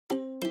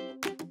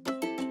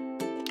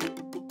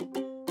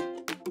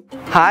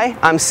Hi,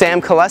 I'm Sam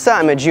Kalesa.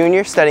 I'm a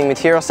junior studying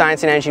material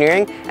science and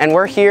engineering, and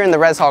we're here in the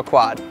Res Hall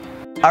Quad.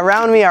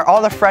 Around me are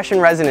all the freshman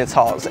residence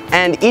halls,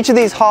 and each of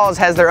these halls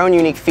has their own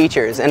unique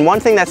features, and one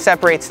thing that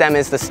separates them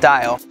is the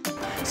style.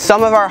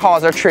 Some of our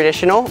halls are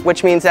traditional,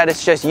 which means that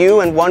it's just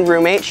you and one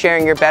roommate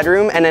sharing your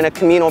bedroom and then a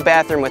communal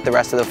bathroom with the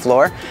rest of the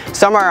floor.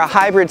 Some are a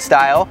hybrid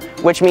style,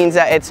 which means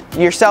that it's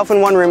yourself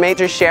and one roommate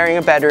just sharing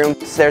a bedroom.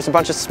 There's a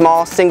bunch of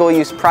small,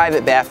 single-use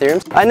private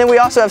bathrooms. And then we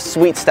also have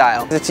suite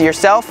style. It's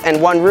yourself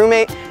and one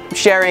roommate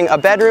sharing a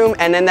bedroom,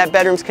 and then that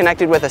bedroom's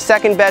connected with a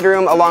second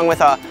bedroom along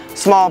with a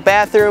small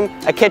bathroom,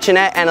 a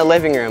kitchenette, and a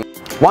living room.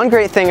 One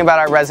great thing about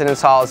our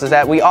residence halls is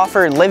that we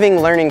offer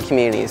living learning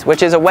communities,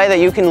 which is a way that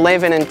you can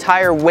live an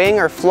entire wing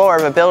or floor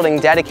of a building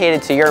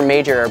dedicated to your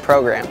major or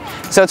program.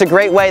 So it's a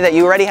great way that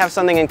you already have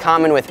something in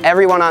common with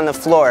everyone on the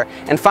floor,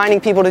 and finding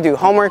people to do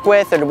homework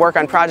with or to work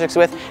on projects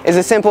with is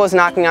as simple as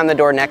knocking on the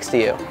door next to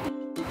you.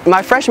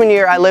 My freshman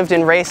year, I lived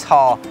in Race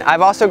Hall.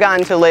 I've also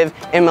gotten to live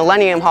in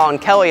Millennium Hall and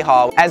Kelly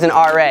Hall as an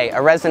RA,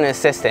 a resident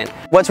assistant.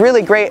 What's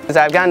really great is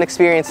I've gotten to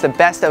experience the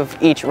best of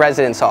each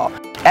residence hall.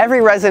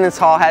 Every residence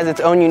hall has its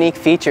own unique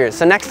features,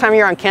 so next time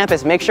you're on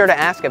campus, make sure to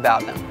ask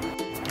about them.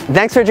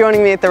 Thanks for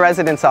joining me at the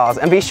residence halls,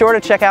 and be sure to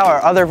check out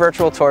our other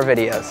virtual tour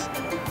videos.